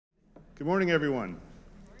Good morning, everyone.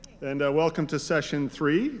 And welcome to session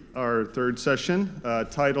 3, our third session,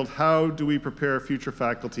 titled, How Do We Prepare Future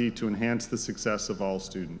Faculty to Enhance the Success of All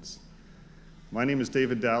Students? My name is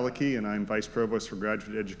David Dalekey, and I'm Vice Provost for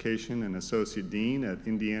Graduate Education and Associate Dean at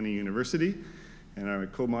Indiana University. And our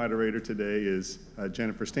co-moderator today is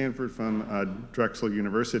Jennifer Stanford from Drexel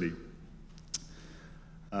University.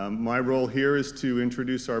 My role here is to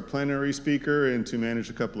introduce our plenary speaker and to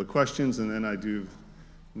manage a couple of questions, and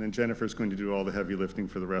then Jennifer's going to do all the heavy lifting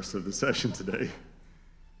for the rest of the session today.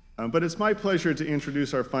 But it's my pleasure to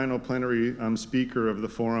introduce our final plenary speaker of the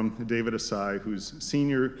forum, David Asai, who's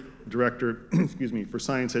Senior Director for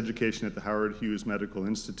Science Education at the Howard Hughes Medical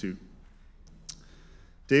Institute.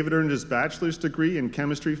 David earned his bachelor's degree in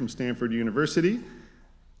chemistry from Stanford University,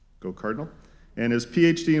 go Cardinal, and his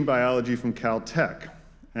PhD in biology from Caltech.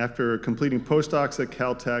 After completing postdocs at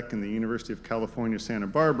Caltech and the University of California, Santa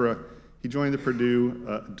Barbara, he joined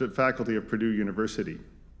the faculty of Purdue University.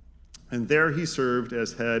 And there he served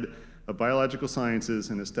as head of biological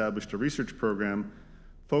sciences and established a research program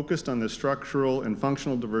focused on the structural and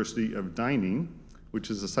functional diversity of dynein,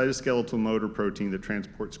 which is a cytoskeletal motor protein that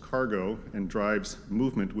transports cargo and drives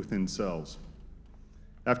movement within cells.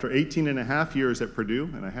 After 18 and a half years at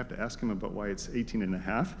Purdue, and I have to ask him about why it's 18 and a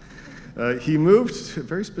half, he moved,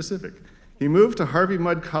 very specific, he moved to Harvey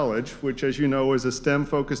Mudd College, which, as you know, is a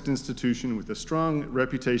STEM-focused institution with a strong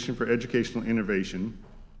reputation for educational innovation,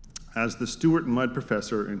 as the Stuart Mudd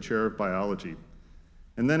Professor and Chair of Biology.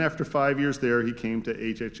 And then after 5 years there, he came to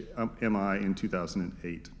HHMI in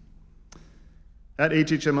 2008. At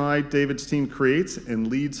HHMI, David's team creates and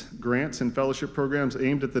leads grants and fellowship programs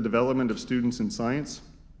aimed at the development of students in science.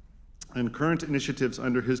 And current initiatives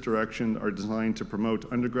under his direction are designed to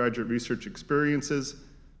promote undergraduate research experiences,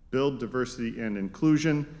 build diversity and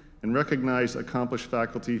inclusion, and recognize accomplished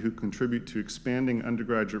faculty who contribute to expanding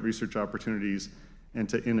undergraduate research opportunities and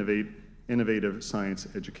to innovative science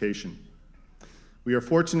education. We are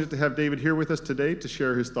fortunate to have David here with us today to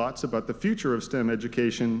share his thoughts about the future of STEM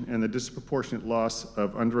education and the disproportionate loss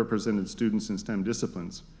of underrepresented students in STEM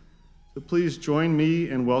disciplines. So please join me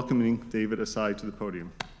in welcoming David Asai to the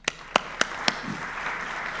podium.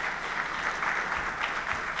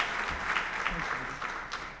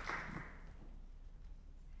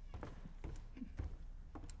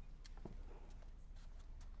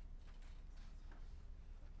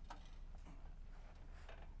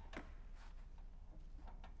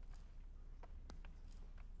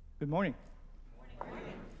 Good morning.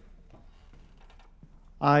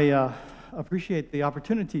 I appreciate the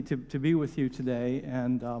opportunity to be with you today,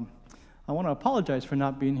 and I want to apologize for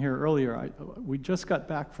not being here earlier. We just got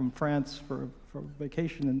back from France for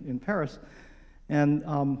vacation in Paris, and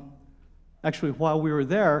actually while we were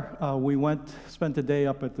there, we spent a day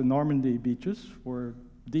up at the Normandy beaches where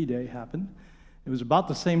D-Day happened. It was about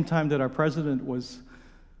the same time that our president was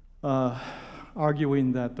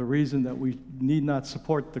arguing that the reason that we need not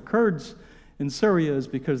support the Kurds in Syria is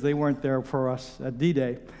because they weren't there for us at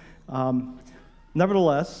D-Day.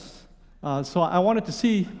 Nevertheless, so I wanted to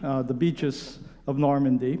see the beaches of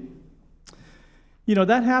Normandy. You know,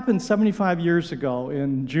 that happened 75 years ago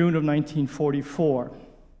in June of 1944.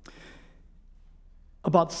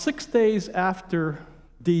 About 6 days after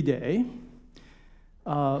D-Day,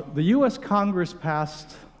 the U.S. Congress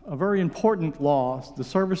passed a very important law, the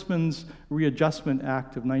Servicemen's Readjustment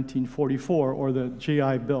Act of 1944, or the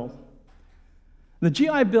GI Bill. The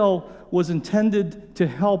GI Bill was intended to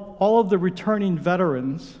help all of the returning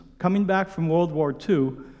veterans coming back from World War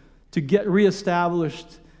II to get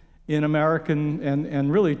reestablished in American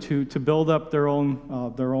and really to build up their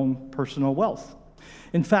own personal wealth.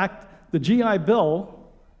 In fact, the GI Bill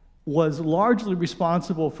was largely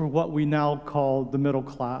responsible for what we now call the middle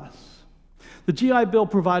class. The GI Bill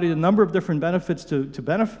provided a number of different benefits to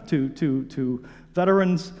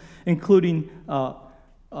veterans, including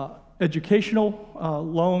educational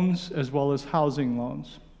loans as well as housing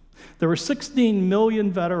loans. There were 16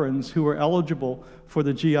 million veterans who were eligible for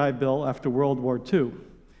the GI Bill after World War II.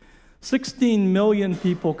 16 million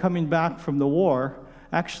people coming back from the war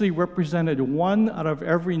actually represented 1 out of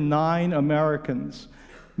every 9 Americans,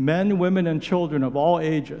 men, women, and children of all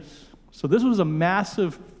ages. So this was a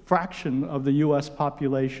massive fraction of the U.S.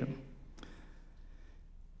 population.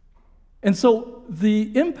 And so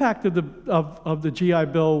the impact of the GI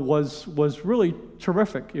Bill was really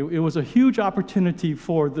terrific. It was a huge opportunity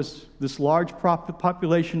for this large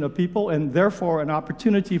population of people, and therefore an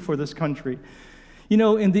opportunity for this country. You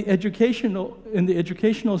know, in the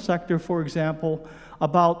educational sector, for example,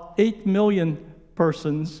 about 8 million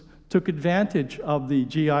persons took advantage of the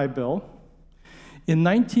GI Bill. In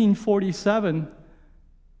 1947,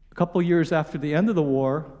 couple years after the end of the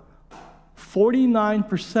war,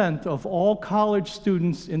 49% of all college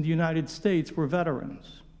students in the United States were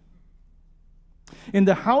veterans. In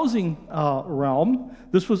the housing realm,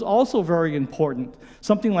 this was also very important.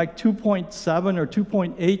 Something like 2.7 or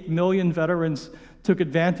 2.8 million veterans took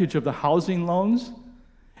advantage of the housing loans.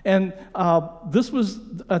 And this was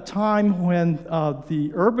a time when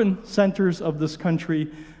the urban centers of this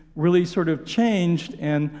country really sort of changed,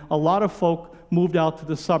 and a lot of folk moved out to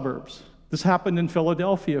the suburbs. This happened in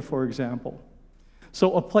Philadelphia, for example.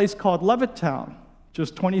 So a place called Levittown,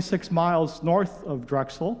 just 26 miles north of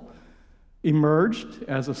Drexel, emerged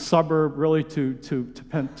as a suburb really to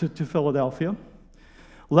Philadelphia.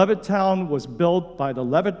 Levittown was built by the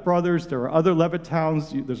Levitt brothers. There are other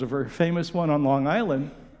Levittowns. There's a very famous one on Long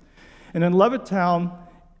Island. And in Levittown,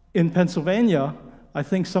 in Pennsylvania, I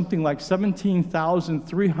think something like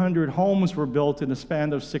 17,300 homes were built in a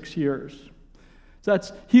span of 6 years. So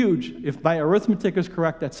that's huge. If my arithmetic is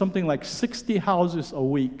correct, that's something like 60 houses a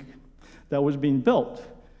week that was being built.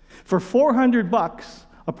 For $400,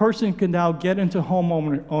 a person can now get into home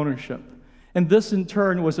ownership. And this, in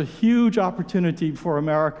turn, was a huge opportunity for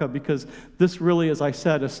America because this really, as I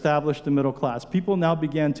said, established the middle class. People now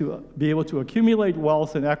began to be able to accumulate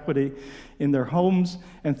wealth and equity in their homes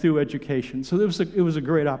and through education. So it was a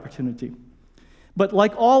great opportunity. But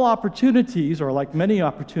like all opportunities, or like many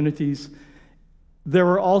opportunities, there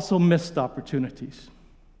were also missed opportunities.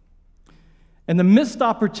 And the missed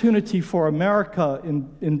opportunity for America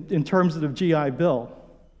in terms of the GI Bill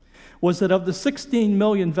was that of the 16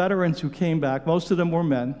 million veterans who came back, most of them were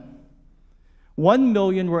men, 1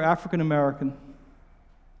 million were African American.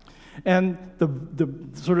 And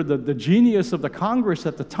the genius of the Congress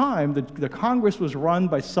at the time, the Congress was run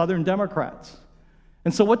by Southern Democrats.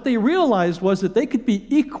 And so what they realized was that they could be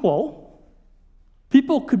equal.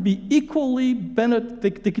 People could be equally, they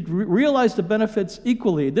could realize the benefits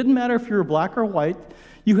equally. It didn't matter if you were black or white,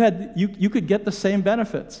 you could get the same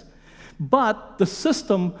benefits. But the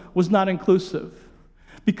system was not inclusive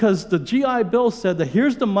because the GI Bill said that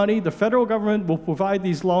here's the money, the federal government will provide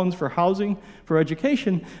these loans for housing, for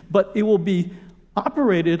education, but it will be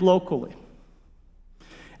operated locally.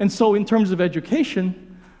 And so in terms of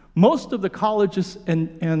education, most of the colleges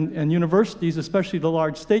and universities, especially the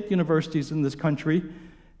large state universities in this country,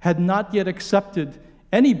 had not yet accepted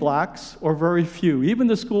any blacks or very few. Even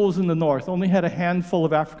the schools in the north only had a handful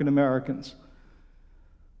of African Americans.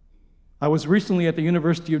 I was recently at the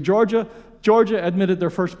University of Georgia. Georgia admitted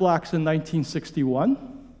their first blacks in 1961.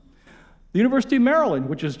 The University of Maryland,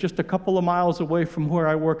 which is just a couple of miles away from where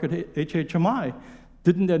I work at HHMI,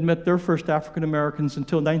 didn't admit their first African Americans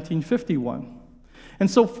until 1951. And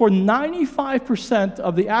so for 95%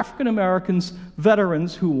 of the African Americans,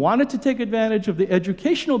 veterans who wanted to take advantage of the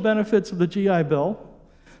educational benefits of the GI Bill,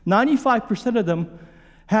 95% of them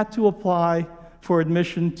had to apply for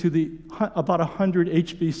admission to about 100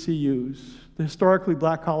 HBCUs, the historically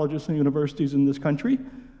black colleges and universities in this country,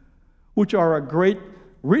 which are a great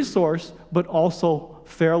resource, but also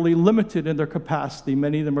fairly limited in their capacity.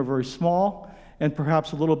 Many of them are very small and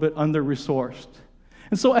perhaps a little bit under-resourced.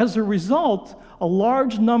 And so as a result, a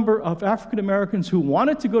large number of African Americans who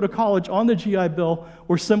wanted to go to college on the GI Bill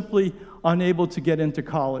were simply unable to get into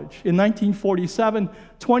college. In 1947,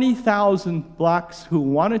 20,000 blacks who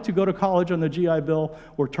wanted to go to college on the GI Bill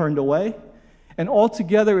were turned away. And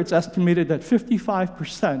altogether, it's estimated that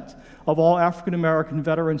 55% of all African American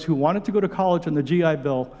veterans who wanted to go to college on the GI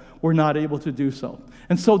Bill were not able to do so.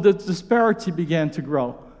 And so the disparity began to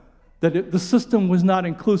grow, that the system was not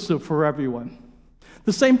inclusive for everyone.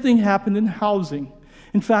 The same thing happened in housing.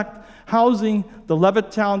 In fact, housing, the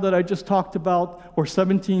Levittown that I just talked about, where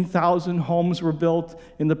 17,000 homes were built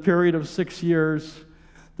in the period of 6 years,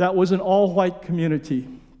 that was an all-white community.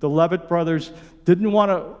 The Levitt brothers didn't want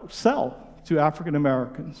to sell to African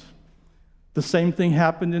Americans. The same thing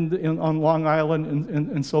happened on Long Island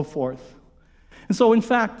and so forth. And so, in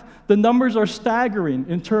fact, the numbers are staggering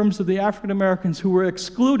in terms of the African Americans who were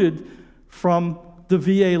excluded from the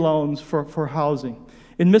VA loans for housing.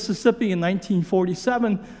 In Mississippi in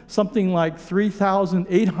 1947, something like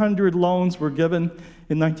 3,800 loans were given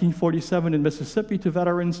in 1947 in Mississippi to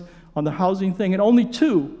veterans on the housing thing, and only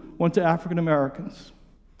 2 went to African Americans.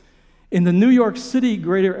 In the New York City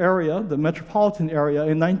greater area, the metropolitan area,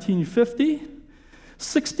 in 1950,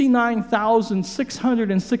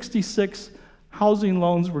 69,666 housing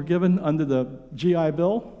loans were given under the GI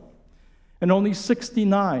Bill, and only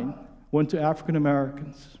 69 went to African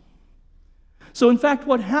Americans. So in fact,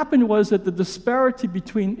 what happened was that the disparity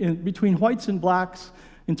between whites and blacks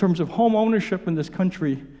in terms of home ownership in this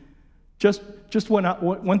country just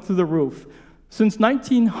went through the roof. Since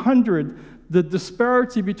 1900, the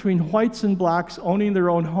disparity between whites and blacks owning their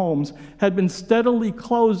own homes had been steadily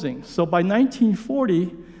closing. So by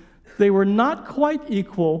 1940, they were not quite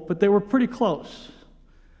equal, but they were pretty close.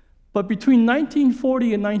 But between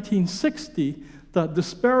 1940 and 1960, the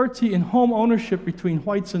disparity in home ownership between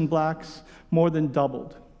whites and blacks more than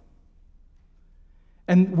doubled.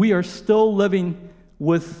 And we are still living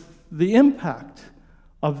with the impact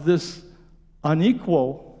of this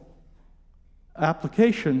unequal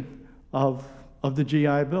application of the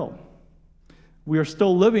GI Bill. We are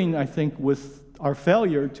still living, I think, with our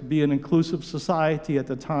failure to be an inclusive society at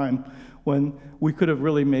the time when we could have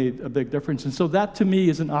really made a big difference. And so that, to me,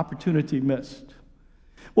 is an opportunity missed.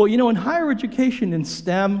 Well, you know, in higher education, in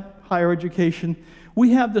STEM higher education,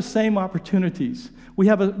 we have the same opportunities. We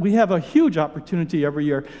have a huge opportunity every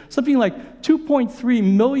year. Something like 2.3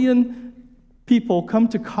 million people come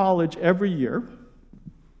to college every year.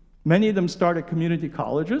 Many of them start at community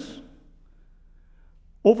colleges.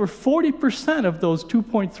 Over 40% of those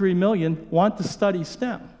 2.3 million want to study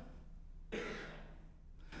STEM.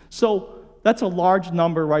 So that's a large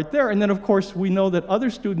number right there. And then, of course, we know that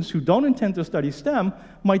other students who don't intend to study STEM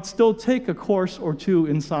might still take a course or two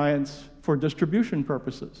in science for distribution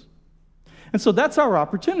purposes. And so that's our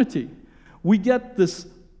opportunity. We get this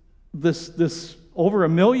over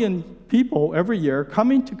 1 million people every year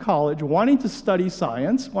coming to college, wanting to study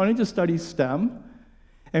science, wanting to study STEM,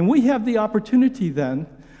 and we have the opportunity then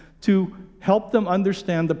to help them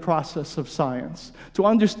understand the process of science, to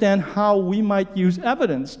understand how we might use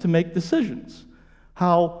evidence to make decisions,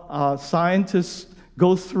 how scientists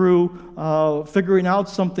go through figuring out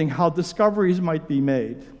something, how discoveries might be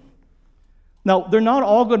made. Now, they're not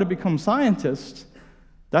all going to become scientists.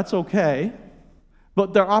 That's okay.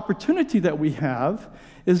 But the opportunity that we have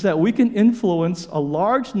is that we can influence a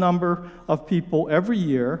large number of people every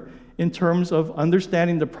year in terms of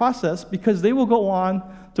understanding the process, because they will go on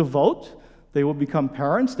to vote, they will become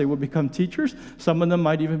parents, they will become teachers, some of them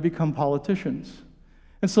might even become politicians.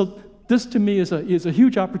 And so this, to me, is a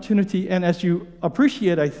huge opportunity, and as you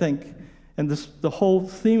appreciate, I think, and the whole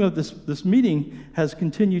theme of this meeting has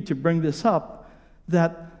continued to bring this up,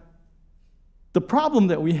 that the problem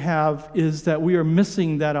that we have is that we are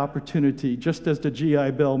missing that opportunity, just as the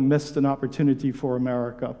GI Bill missed an opportunity for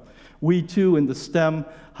America. We, too, in the STEM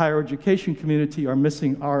higher education community are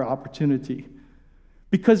missing our opportunity.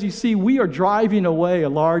 Because, you see, we are driving away a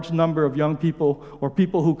large number of young people or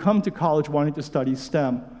people who come to college wanting to study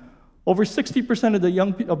STEM. Over 60%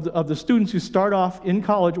 of the students who start off in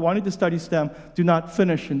college wanting to study STEM do not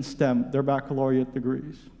finish in STEM, their baccalaureate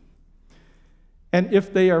degrees. And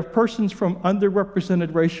if they are persons from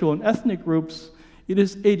underrepresented racial and ethnic groups, it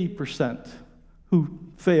is 80% who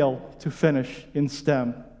fail to finish in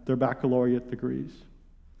STEM their baccalaureate degrees.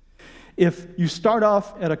 If you start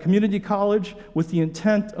off at a community college with the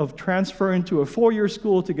intent of transferring to a four-year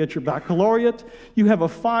school to get your baccalaureate, you have a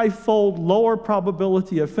 5-fold lower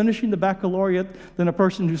probability of finishing the baccalaureate than a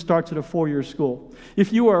person who starts at a four-year school.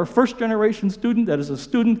 If you are a first-generation student, that is a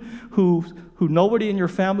student who nobody in your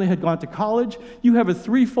family had gone to college, you have a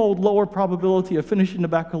 3-fold lower probability of finishing the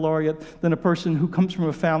baccalaureate than a person who comes from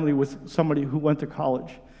a family with somebody who went to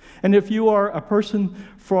college. And if you are a person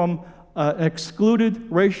from an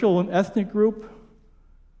excluded racial and ethnic group,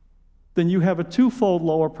 then you have a 2-fold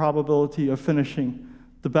lower probability of finishing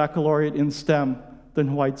the baccalaureate in STEM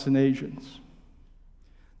than whites and Asians.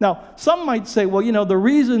 Now, some might say, well, you know, the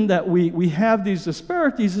reason that we have these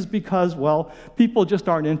disparities is because, well, people just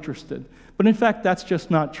aren't interested. But in fact, that's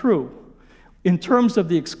just not true. In terms of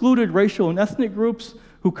the excluded racial and ethnic groups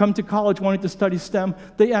who come to college wanting to study STEM,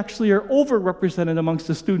 they actually are overrepresented amongst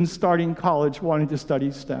the students starting college wanting to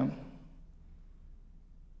study STEM.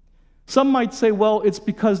 Some might say, well, it's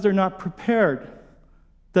because they're not prepared,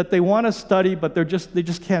 that they want to study, but they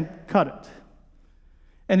just can't cut it.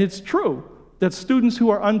 And it's true that students who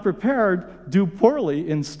are unprepared do poorly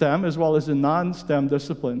in STEM as well as in non-STEM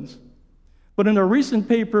disciplines. But in a recent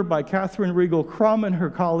paper by Catherine Regal-Crum and her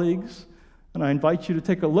colleagues, and I invite you to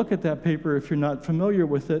take a look at that paper if you're not familiar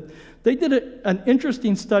with it, they did an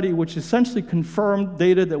interesting study which essentially confirmed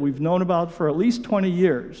data that we've known about for at least 20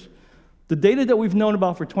 years. The data that we've known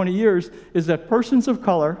about for 20 years is that persons of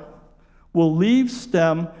color will leave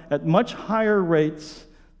STEM at much higher rates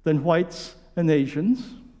than whites and Asians.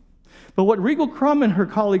 But what Regal-Crum and her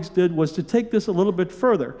colleagues did was to take this a little bit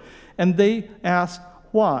further, and they asked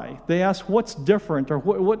why. They asked what's different or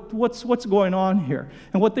what's going on here.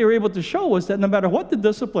 And what they were able to show was that no matter what the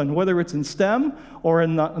discipline, whether it's in STEM or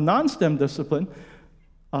in a non-STEM discipline,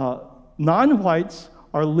 non-whites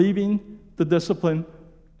are leaving the discipline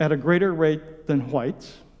at a greater rate than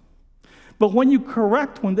whites. But when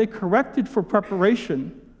they corrected for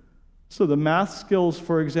preparation, so the math skills,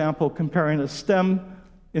 for example, comparing a STEM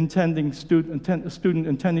a student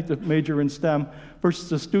intending to major in STEM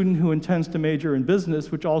versus a student who intends to major in business,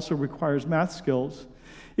 which also requires math skills.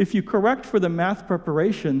 If you correct for the math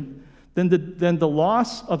preparation, then the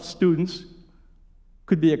loss of students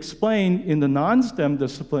could be explained in the non-STEM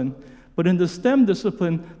discipline, but in the STEM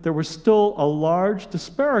discipline, there was still a large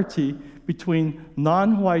disparity between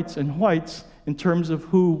non-whites and whites in terms of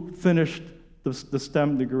who finished the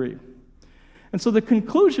STEM degree. And so the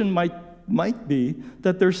conclusion might be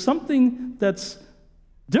that there's something that's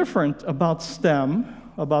different about STEM,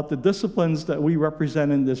 about the disciplines that we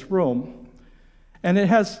represent in this room. And it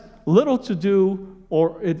has little to do,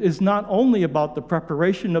 or it is not only about the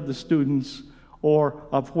preparation of the students or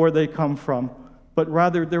of where they come from, but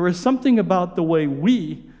rather there is something about the way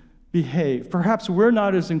we behave. Perhaps we're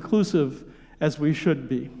not as inclusive as we should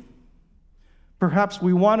be. Perhaps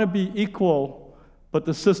we want to be equal, but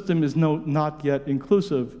the system is not yet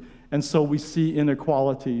inclusive. And so we see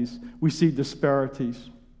inequalities, we see disparities.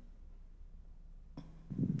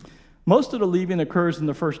 Most of the leaving occurs in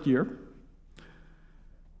the first year.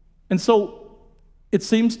 And so it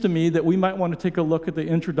seems to me that we might want to take a look at the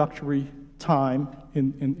introductory time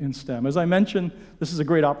in STEM. As I mentioned, this is a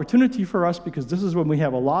great opportunity for us because this is when we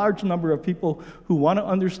have a large number of people who want to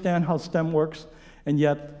understand how STEM works, and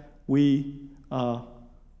yet we're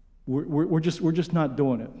just not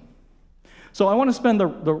doing it. So I want to spend the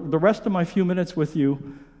rest of my few minutes with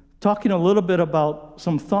you talking a little bit about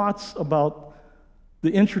some thoughts about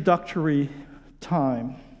the introductory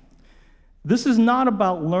time. This is not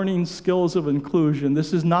about learning skills of inclusion.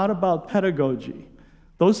 This is not about pedagogy.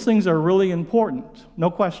 Those things are really important,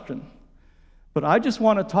 no question. But I just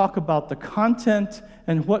want to talk about the content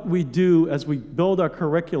and what we do as we build our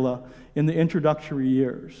curricula in the introductory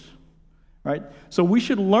years. Right? So we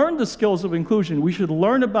should learn the skills of inclusion. We should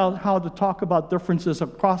learn about how to talk about differences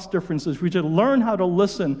across differences. We should learn how to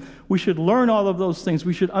listen. We should learn all of those things.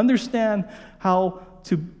 We should understand how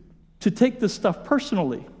to take this stuff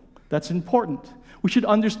personally. That's important. We should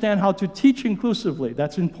understand how to teach inclusively.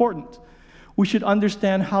 That's important. We should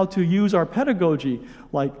understand how to use our pedagogy,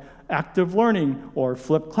 like active learning or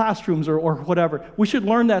flipped classrooms or whatever. We should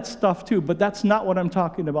learn that stuff too, but that's not what I'm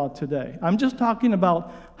talking about today. I'm just talking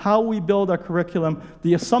about how we build our curriculum,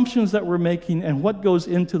 the assumptions that we're making, and what goes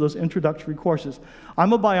into those introductory courses.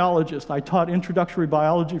 I'm a biologist. I taught introductory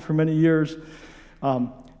biology for many years,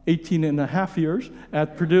 18 and a half years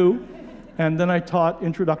at Purdue, and then I taught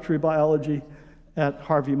introductory biology at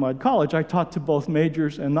Harvey Mudd College. I taught to both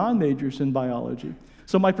majors and non-majors in biology.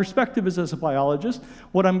 So my perspective is as a biologist.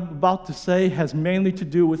 What I'm about to say has mainly to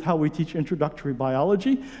do with how we teach introductory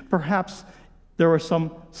biology. Perhaps there are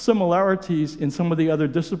some similarities in some of the other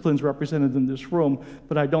disciplines represented in this room,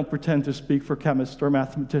 but I don't pretend to speak for chemists or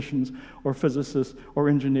mathematicians or physicists or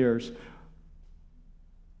engineers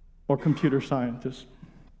or computer scientists.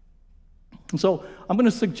 And so I'm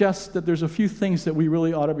going to suggest that there's a few things that we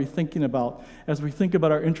really ought to be thinking about as we think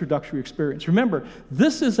about our introductory experience. Remember,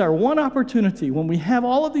 this is our one opportunity. When we have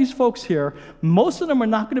all of these folks here, most of them are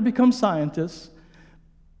not going to become scientists,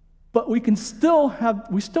 but we still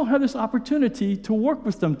have this opportunity to work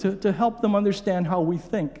with them, to help them understand how we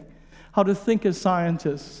think, how to think as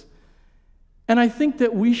scientists. And I think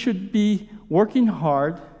that we should be working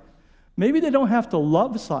hard. Maybe they don't have to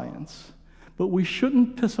love science, but we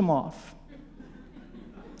shouldn't piss them off.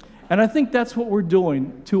 And I think that's what we're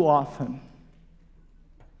doing too often.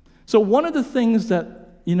 So one of the things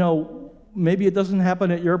that, maybe it doesn't happen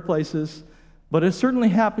at your places, but it certainly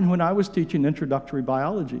happened when I was teaching introductory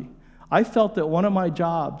biology. I felt that one of my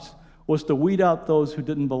jobs was to weed out those who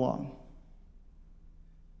didn't belong.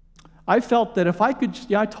 I felt that if I could,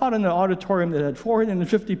 I taught in an auditorium that had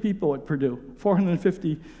 450 people at Purdue,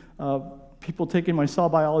 450 people taking my cell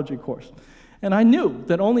biology course. And I knew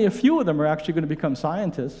that only a few of them are actually going to become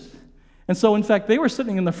scientists. And so, in fact, they were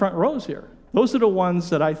sitting in the front rows here. Those are the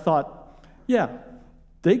ones that I thought, yeah,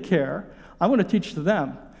 they care. I'm going to teach to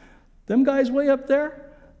them. Them guys way up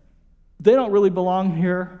there, they don't really belong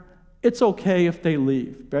here. It's okay if they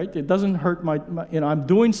leave, right? It doesn't hurt I'm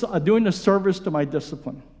doing a service to my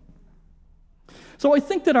discipline. So I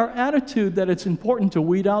think that our attitude that it's important to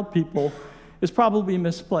weed out people is probably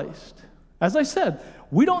misplaced. As I said,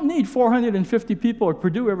 we don't need 450 people at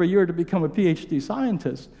Purdue every year to become a PhD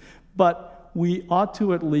scientist, but we ought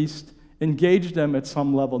to at least engage them at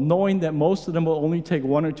some level, knowing that most of them will only take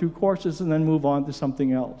 1 or 2 courses and then move on to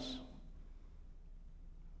something else.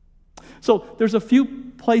 So there's a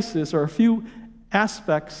few places or a few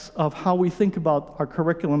aspects of how we think about our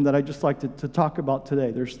curriculum that I'd just like to talk about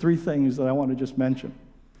today. There's 3 things that I want to just mention.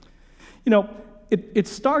 You know, it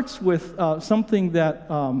starts with something that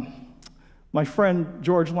my friend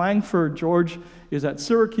George Langford, George is at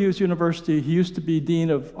Syracuse University. He used to be Dean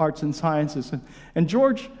of Arts and Sciences. And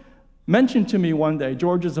George mentioned to me one day,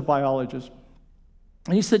 George is a biologist,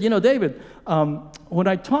 and he said, you know, David, when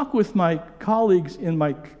I talk with my colleagues in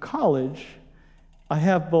my college, I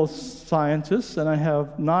have both scientists and I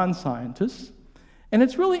have non-scientists. And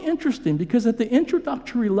it's really interesting because at the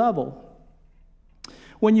introductory level,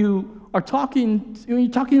 when you're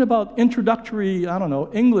talking about introductory, I don't know,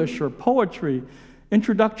 English or poetry,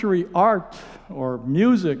 introductory art or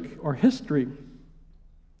music or history,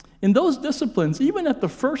 in those disciplines, even at the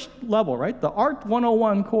first level, right, the Art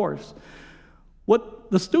 101 course,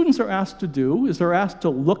 what the students are asked to do is they're asked to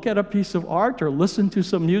look at a piece of art or listen to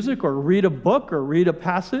some music or read a book or read a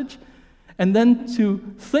passage, and then to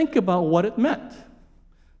think about what it meant,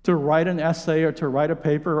 to write an essay or to write a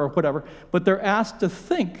paper or whatever, but they're asked to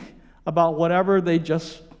think about whatever they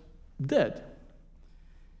just did.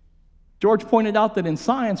 George pointed out that in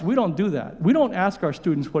science, we don't do that. We don't ask our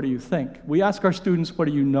students, what do you think? We ask our students, what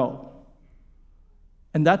do you know?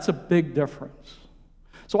 And that's a big difference.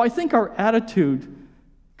 So I think our attitude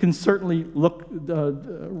can certainly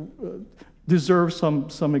deserve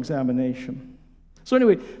some examination. So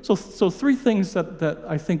anyway, so 3 things that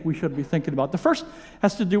I think we should be thinking about. The first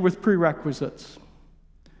has to do with prerequisites.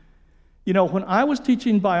 You know, when I was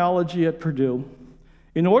teaching biology at Purdue,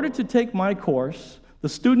 in order to take my course, the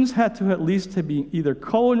students had to at least be either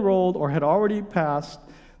co-enrolled or had already passed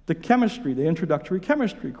the introductory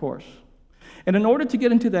chemistry course. And in order to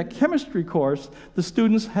get into that chemistry course, the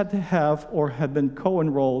students had to have or had been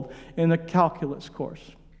co-enrolled in a calculus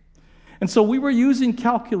course. And so we were using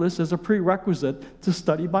calculus as a prerequisite to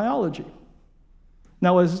study biology.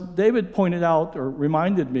 Now, as David pointed out or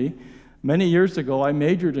reminded me, many years ago I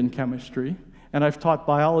majored in chemistry, and I've taught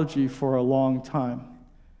biology for a long time.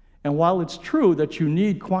 And while it's true that you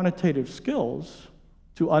need quantitative skills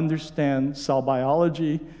to understand cell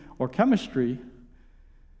biology or chemistry,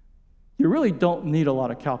 you really don't need a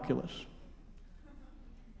lot of calculus.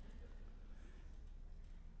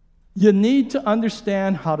 You need to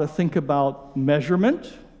understand how to think about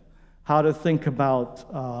measurement, how to think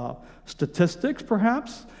about statistics,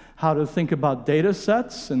 perhaps, how to think about data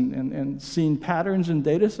sets and seeing patterns in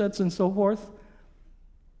data sets and so forth.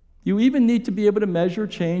 You even need to be able to measure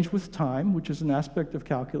change with time, which is an aspect of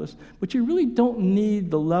calculus, but you really don't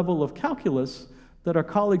need the level of calculus that our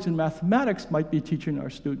colleagues in mathematics might be teaching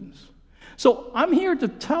our students. So I'm here to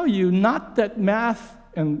tell you not that math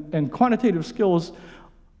and quantitative skills,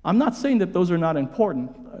 I'm not saying that those are not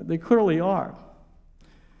important. They clearly are.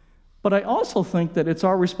 But I also think that it's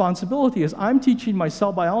our responsibility as I'm teaching my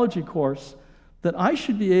cell biology course that I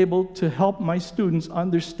should be able to help my students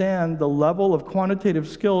understand the level of quantitative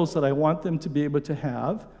skills that I want them to be able to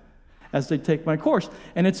have as they take my course.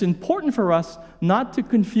 And it's important for us not to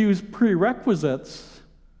confuse prerequisites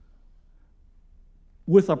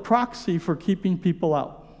with a proxy for keeping people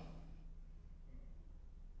out.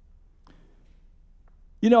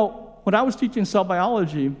 You know, when I was teaching cell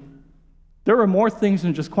biology, there were more things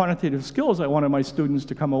than just quantitative skills I wanted my students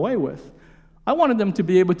to come away with. I wanted them to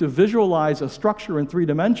be able to visualize a structure in 3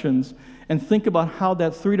 dimensions and think about how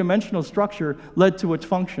that 3-dimensional structure led to its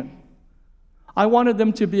function. I wanted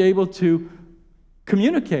them to be able to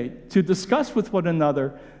communicate, to discuss with one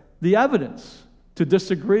another the evidence, to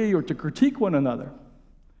disagree or to critique one another.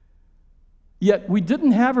 Yet we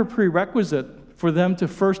didn't have a prerequisite for them to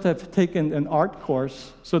first have taken an art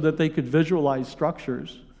course so that they could visualize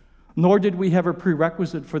structures, nor did we have a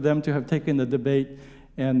prerequisite for them to have taken the debate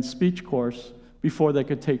and speech course before they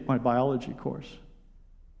could take my biology course.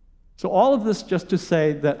 So all of this just to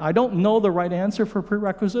say that I don't know the right answer for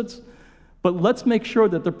prerequisites, but let's make sure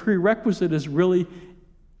that the prerequisite is really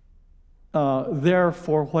there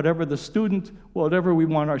for whatever we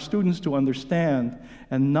want our students to understand,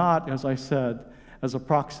 and not, as I said, as a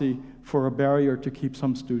proxy for a barrier to keep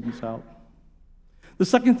some students out. The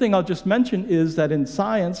second thing I'll just mention is that in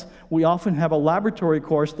science, we often have a laboratory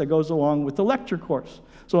course that goes along with the lecture course.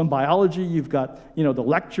 So in biology, you've got the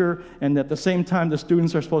lecture, and at the same time, the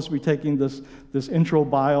students are supposed to be taking this intro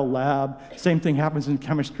bio lab. Same thing happens in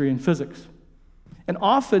chemistry and physics. And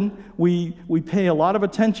often, we pay a lot of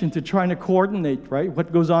attention to trying to coordinate, right,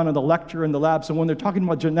 what goes on in the lecture and the lab. So when they're talking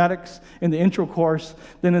about genetics in the intro course,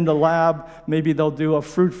 then in the lab, maybe they'll do a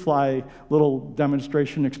fruit fly little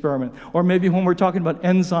demonstration experiment. Or maybe when we're talking about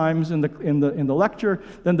enzymes in the lecture,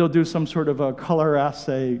 then they'll do some sort of a color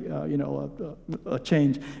assay, a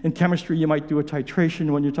change. In chemistry, you might do a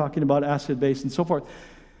titration when you're talking about acid-base and so forth.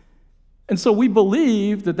 And so we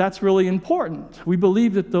believe that that's really important. We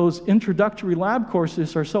believe that those introductory lab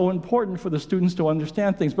courses are so important for the students to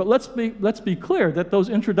understand things. But let's be clear that those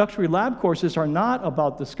introductory lab courses are not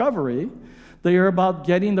about discovery. They are about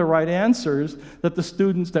getting the right answers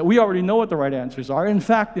that we already know what the right answers are. In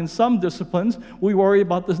fact, in some disciplines, we worry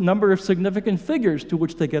about the number of significant figures to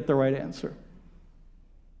which they get the right answer.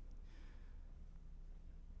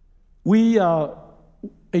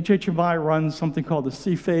 HHMI runs something called the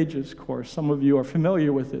C-phages course. Some of you are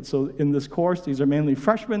familiar with it. So in this course, these are mainly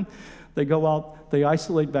freshmen. They go out, they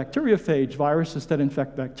isolate bacteriophage, viruses that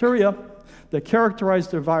infect bacteria. They characterize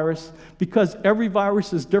their virus. Because every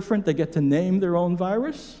virus is different, they get to name their own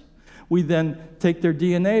virus. We then take their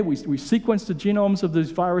DNA, we sequence the genomes of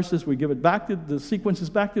these viruses, we give the sequences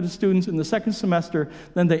back to the students in the second semester,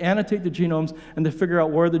 then they annotate the genomes, and they figure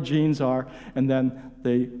out where the genes are, and then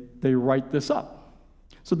they write this up.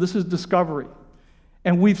 So this is discovery.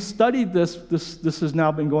 And we've studied this has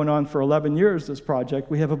now been going on for 11 years, this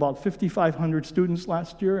project. We have about 5,500 students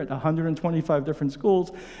last year at 125 different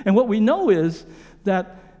schools. And what we know is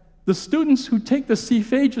that the students who take the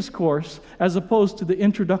C-phages course, as opposed to the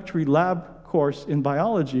introductory lab course in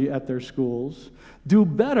biology at their schools, do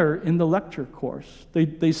better in the lecture course.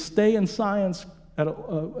 They stay in science at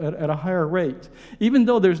a higher rate, even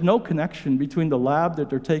though there's no connection between the lab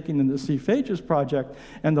that they're taking in the C-phages project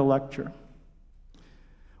and the lecture.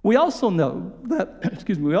 We also know that,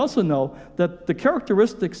 the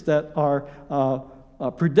characteristics that are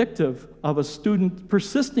predictive of a student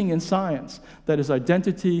persisting in science, that is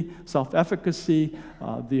identity, self-efficacy,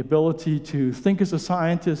 the ability to think as a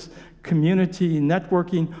scientist, community,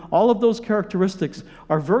 networking, all of those characteristics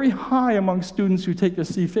are very high among students who take the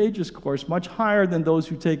C-phages course, much higher than those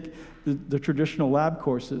who take the traditional lab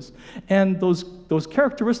courses. And those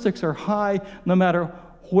characteristics are high no matter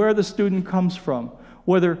where the student comes from.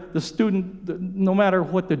 Whether the student, no matter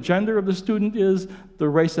what the gender of the student is, the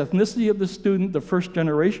race, ethnicity of the student, the first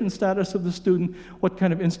generation status of the student, what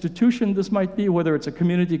kind of institution this might be, whether it's a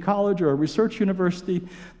community college or a research university,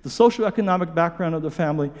 the socioeconomic background of the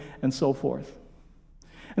family, and so forth.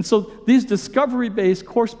 And so these discovery-based,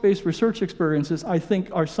 course-based research experiences, I think,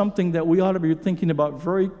 are something that we ought to be thinking about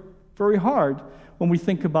very, very hard when we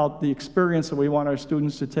think about the experience that we want our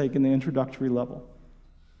students to take in the introductory level.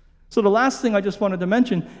 So the last thing I just wanted to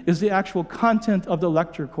mention is the actual content of the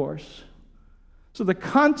lecture course. So the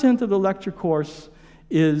content of the lecture course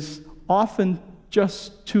is often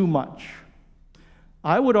just too much.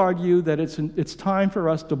 I would argue that it's time for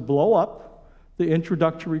us to blow up the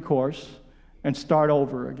introductory course and start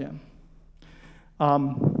over again.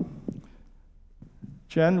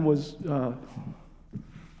 Jen was,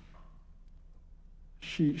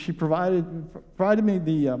 she provided me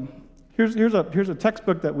the, here's a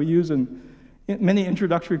textbook that we use in many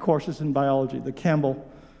introductory courses in biology, the Campbell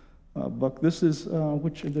book. This is,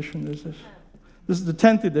 which edition is this? This is the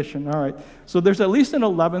 10th edition, all right. So there's at least an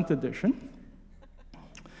 11th edition.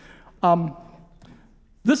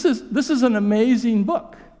 This is an amazing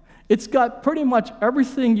book. It's got pretty much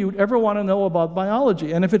everything you'd ever want to know about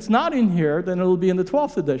biology. And if it's not in here, then it'll be in the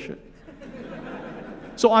 12th edition.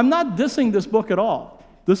 So I'm not dissing this book at all.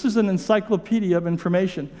 This is an encyclopedia of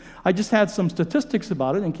information. I just had some statistics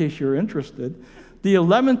about it in case you're interested. The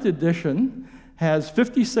 11th edition has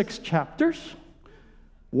 56 chapters,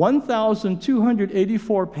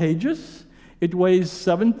 1,284 pages. It weighs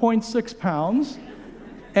 7.6 pounds,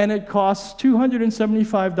 and it costs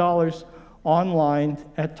 $275 online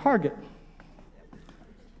at Target.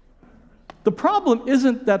 The problem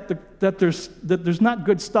isn't that there's not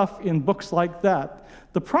good stuff in books like that.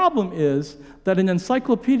 The problem is that an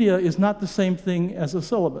encyclopedia is not the same thing as a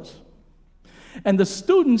syllabus. And the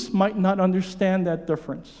students might not understand that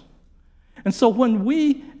difference. And so when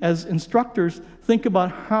we, as instructors, think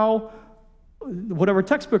about whatever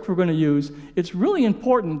textbook we're going to use, it's really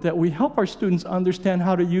important that we help our students understand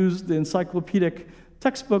how to use the encyclopedic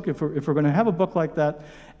textbook, if we're going to have a book like that,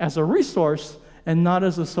 as a resource and not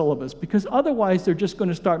as a syllabus, because otherwise they're just going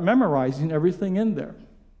to start memorizing everything in there.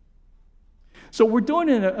 So we're doing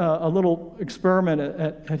a little experiment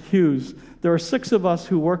at Hughes. There are 6 of us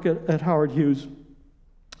who work at Howard Hughes,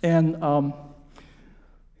 and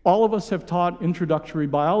all of us have taught introductory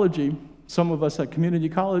biology some of us at community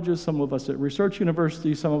colleges, some of us at research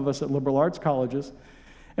universities, some of us at liberal arts colleges.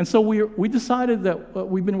 And so we decided that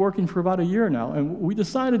we've been working for about a year now, and we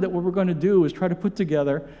decided that what we're going to do is try to put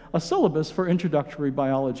together a syllabus for introductory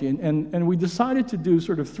biology. And we decided to do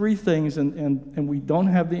sort of three things, and we don't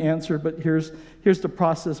have the answer, but here's the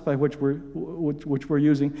process by which we're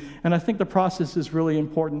using. And I think the process is really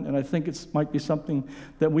important, and I think it might be something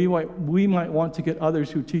that we might want to get others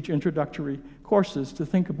who teach introductory courses to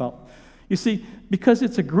think about. You see, because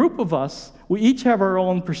it's a group of us, we each have our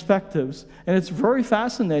own perspectives, and it's very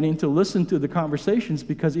fascinating to listen to the conversations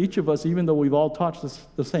because each of us, even though we've all taught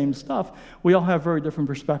the same stuff, we all have very different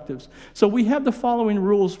perspectives. So we have the following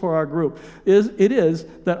rules for our group. It is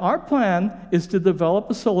that our plan is to develop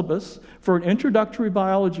a syllabus for an introductory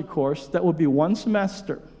biology course that will be 1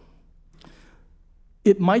 semester.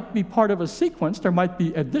 It might be part of a sequence. There might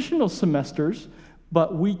be additional semesters,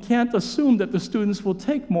 but we can't assume that the students will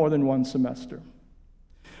take more than 1 semester.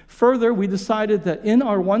 Further, we decided that in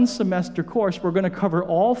our 1 semester course, we're going to cover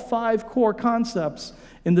all 5 core concepts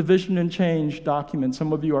in the Vision and Change document.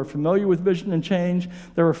 Some of you are familiar with Vision and Change.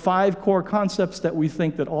 There are 5 core concepts that we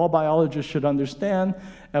think that all biologists should understand: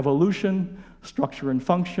 evolution, structure and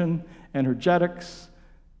function, energetics,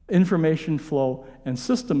 information flow, and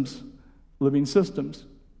systems, living systems.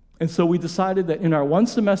 And so we decided that in our 1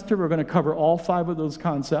 semester, we're going to cover all 5 of those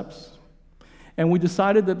concepts. And we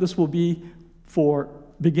decided that this will be for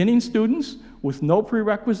beginning students with no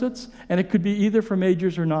prerequisites, and it could be either for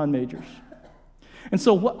majors or non-majors. And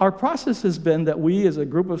so what our process has been that we, as a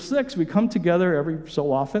group of 6, we come together every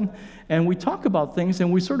so often, and we talk about things,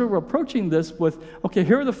 and we sort of are approaching this with, okay,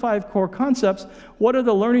 here are the 5 core concepts. What are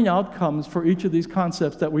the learning outcomes for each of these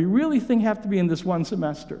concepts that we really think have to be in this 1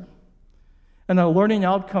 semester? And a learning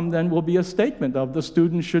outcome then will be a statement of the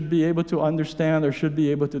student should be able to understand or should be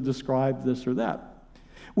able to describe this or that.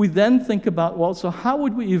 We then think about, well, so how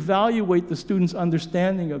would we evaluate the student's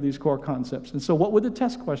understanding of these core concepts? And so what would the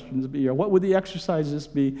test questions be, or what would the exercises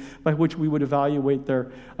be by which we would evaluate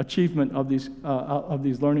their achievement of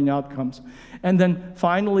these learning outcomes? And then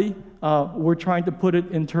finally, we're trying to put it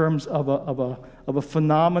in terms of a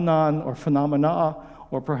phenomenon or phenomena,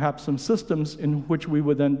 or perhaps some systems in which we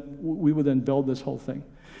would then build this whole thing.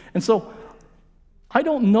 And so I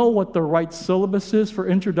don't know what the right syllabus is for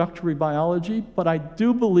introductory biology, but I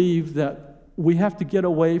do believe that we have to get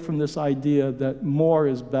away from this idea that more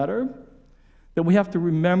is better, that we have to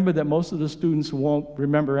remember that most of the students won't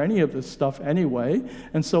remember any of this stuff anyway,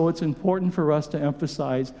 and so it's important for us to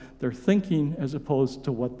emphasize their thinking as opposed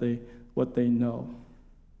to what they know.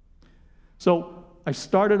 So I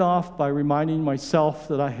started off by reminding myself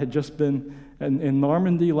that I had just been in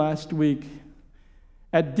Normandy last week.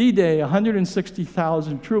 At D-Day,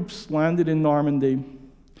 160,000 troops landed in Normandy,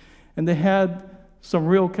 and they had some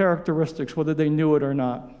real characteristics, whether they knew it or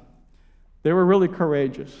not. They were really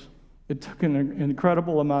courageous. It took an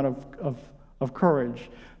incredible amount of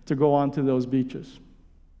courage to go onto those beaches.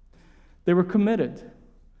 They were committed.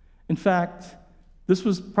 In fact, this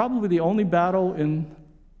was probably the only battle in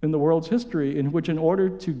the world's history in which, in order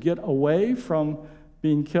to get away from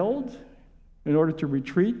being killed, in order to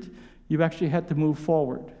retreat, you actually had to move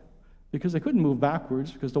forward, because they couldn't move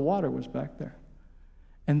backwards because the water was back there.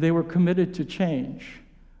 And they were committed to change.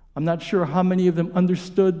 I'm not sure how many of them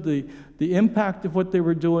understood the impact of what they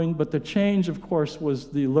were doing, but the change, of course, was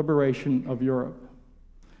the liberation of Europe.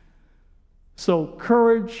 So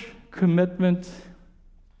courage, commitment,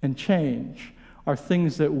 and change are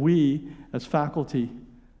things that we, as faculty,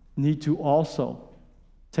 need to also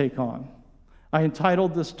take on. I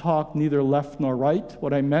entitled this talk, Neither Left Nor Right.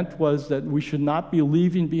 What I meant was that we should not be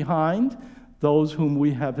leaving behind those whom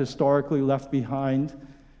we have historically left behind.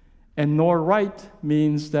 And nor right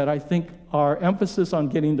means that I think our emphasis on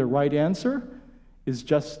getting the right answer is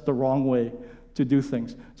just the wrong way to do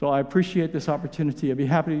things. So I appreciate this opportunity. I'd be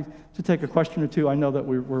happy to take a question or two. I know that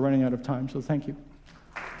we're running out of time, so thank you.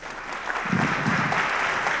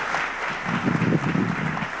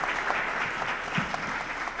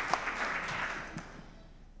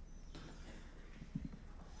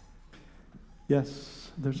 Yes,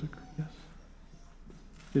 I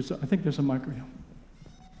think there's a microphone.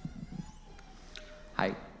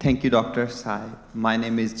 Hi, thank you, Dr. Asai. My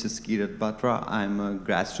name is Jaskirat Batra. I'm a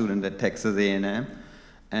grad student at Texas A&M.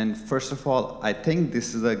 And first of all, I think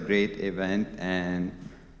this is a great event and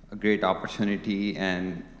a great opportunity.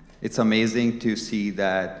 And it's amazing to see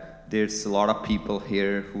that there's a lot of people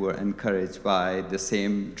here who are encouraged by the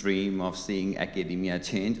same dream of seeing academia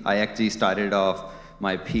change. I actually started off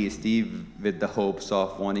my PhD with the hopes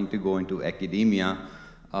of wanting to go into academia,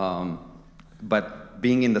 but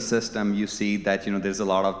being in the system, you see that there's a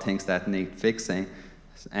lot of things that need fixing.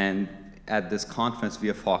 And at this conference, we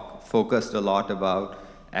have focused a lot about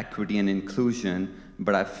equity and inclusion,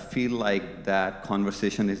 but I feel like that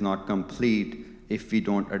conversation is not complete if we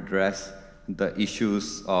don't address the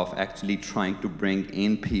issues of actually trying to bring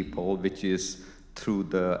in people, which is through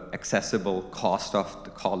the accessible cost of the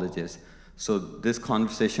colleges. So this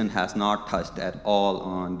conversation has not touched at all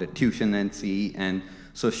on the tuition NC, and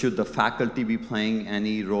so should the faculty be playing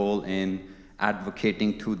any role in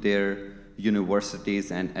advocating to their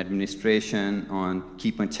universities and administration on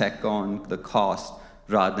keep a check on the cost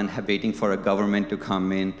rather than waiting for a government to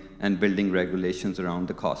come in and building regulations around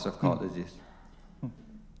the cost of colleges?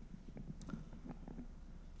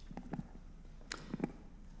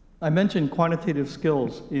 I mentioned quantitative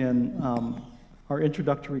skills in our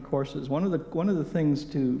introductory courses. One of the things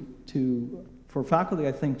for faculty,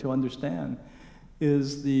 I think, to understand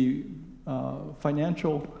is the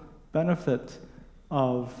financial benefit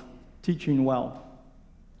of teaching well.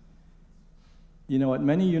 At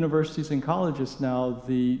many universities and colleges now,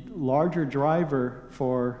 the larger driver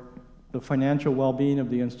for the financial well-being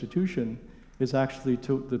of the institution is actually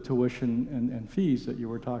the tuition and fees that you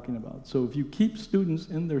were talking about. So if you keep students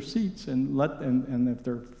in their seats and if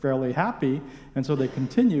they're fairly happy, and so they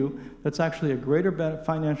continue, that's actually a greater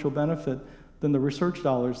financial benefit than the research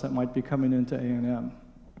dollars that might be coming into A&M.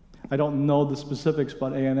 I don't know the specifics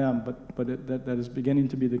about A&M, but that is beginning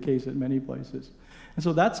to be the case at many places. And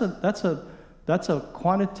so that's a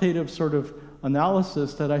quantitative sort of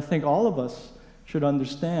analysis that I think all of us should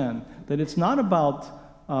understand, that it's not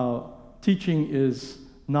about teaching is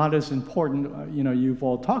not as important. You've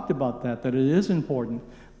all talked about that it is important,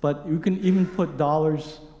 but you can even put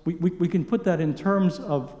dollars, we can put that in terms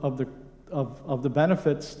of the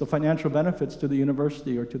benefits, the financial benefits to the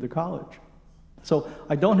university or to the college. So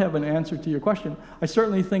I don't have an answer to your question. I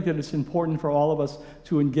certainly think that it's important for all of us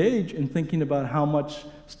to engage in thinking about how much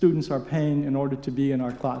students are paying in order to be in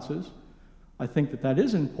our classes. I think that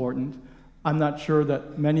is important. I'm not sure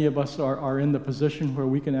that many of us are in the position where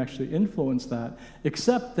we can actually influence that,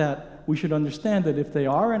 except that we should understand that if they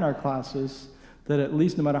are in our classes, that at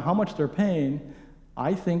least no matter how much they're paying,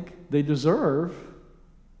 I think they deserve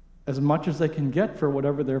as much as they can get for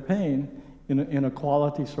whatever they're paying in a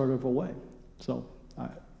quality sort of a way. So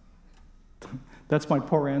that's my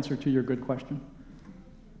poor answer to your good question.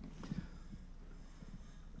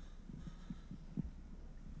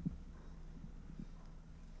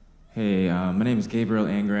 Hey, my name is Gabriel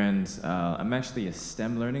Angrand. I'm actually a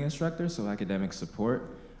STEM learning instructor, so academic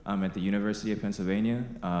support at the University of Pennsylvania.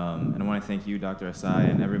 And I want to thank you, Dr. Asai,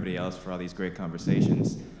 and everybody else for all these great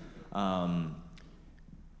conversations.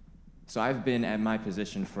 So I've been at my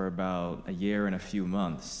position for about a year and a few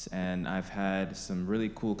months, and I've had some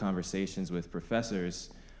really cool conversations with professors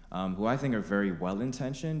who I think are very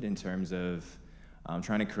well-intentioned in terms of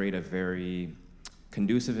trying to create a very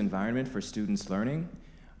conducive environment for students learning.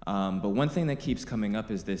 But one thing that keeps coming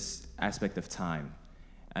up is this aspect of time.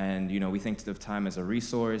 And we think of time as a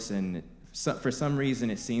resource, and for some reason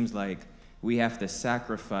it seems like we have to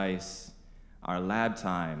sacrifice our lab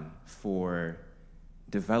time for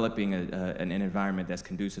developing an environment that's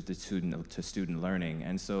conducive to student learning.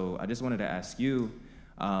 And so I just wanted to ask you,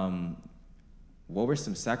 what were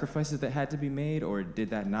some sacrifices that had to be made, or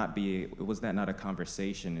was that not a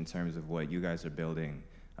conversation in terms of what you guys are building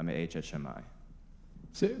at HHMI?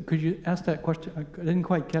 So could you ask that question? I didn't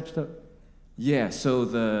quite catch that. Yeah,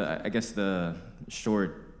 so I guess the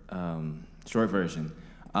short version.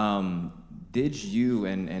 Did you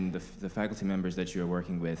and the faculty members that you're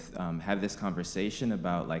working with have this conversation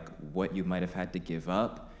about what you might have had to give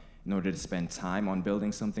up in order to spend time on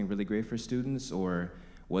building something really great for students, or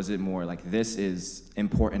was it more like this is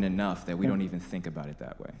important enough that we don't even think about it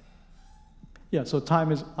that way? Yeah, so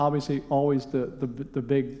time is obviously always the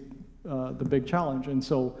big challenge, and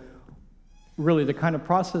so really the kind of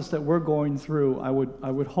process that we're going through, I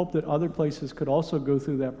would hope that other places could also go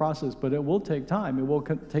through that process, but it will take time. It will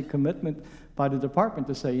take commitment by the department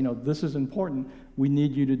to say, this is important. We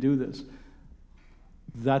need you to do this.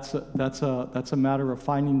 That's a matter of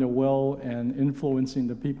finding the will and influencing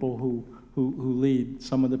the people who lead.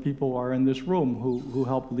 Some of the people are in this room who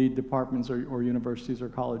help lead departments or universities or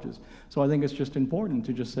colleges. So I think it's just important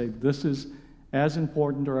to just say this is as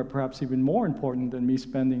important or perhaps even more important than me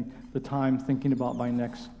spending the time thinking about my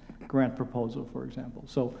next grant proposal, for example.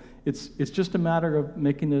 So it's just a matter of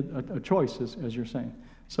making a choice, as you're saying.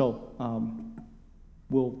 So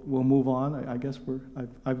we'll move on. I guess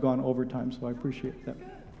I've gone over time, so I appreciate that.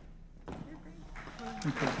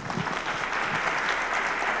 Okay.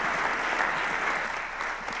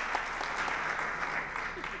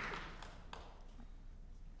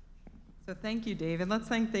 So thank you, David. Let's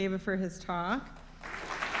thank David for his talk.